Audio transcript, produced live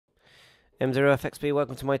M0FXB,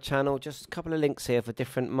 welcome to my channel. Just a couple of links here for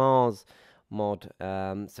different Mars mod.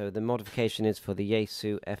 So the modification is for the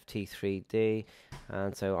Yaesu FT3D,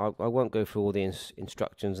 and so I won't go through all the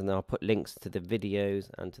instructions, and I'll put links to the videos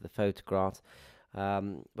and to the photographs.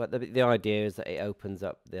 But the idea is that it opens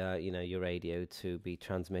up the your radio to be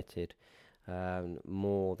transmitted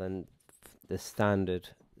more than the standard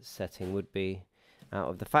setting would be out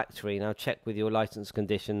of the factory. Now check with your license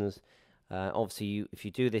conditions. Obviously, if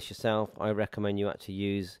you do this yourself, I recommend you actually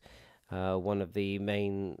use one of the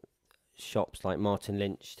main shops like Martin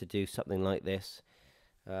Lynch to do something like this,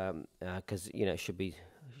 because it should be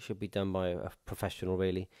done by a professional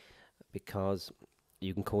really, because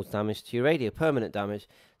you can cause damage to your radio, permanent damage.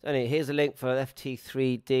 So anyway, here's a link for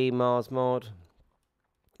FT3D Mars mod.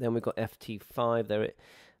 Then we've got FT5 there.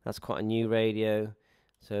 That's quite a new radio.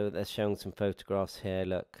 So they're showing some photographs here.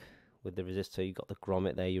 Look, with the resistor, you've got the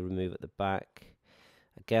grommet there. You remove at the back.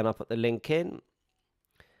 Again, I'll put the link in.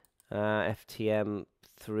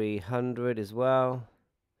 FTM300 as well.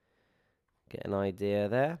 Get an idea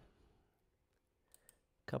there.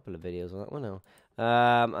 Couple of videos on that one now.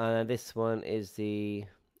 And this one is the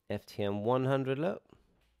FTM100. Look.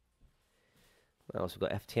 I also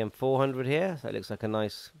got FTM400 here. So it looks like a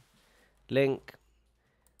nice link.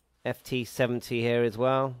 FT70 here as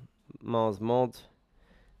well. Mars mod.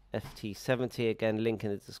 FT70 again, link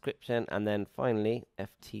in the description, and then finally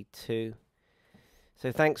FT2.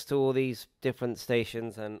 So thanks to all these different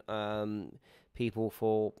stations and people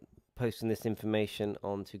for posting this information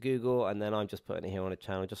onto Google, and then I'm just putting it here on a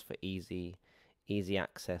channel just for easy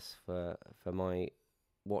access for my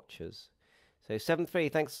watchers. So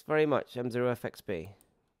 7.3, thanks very much, M0FXB.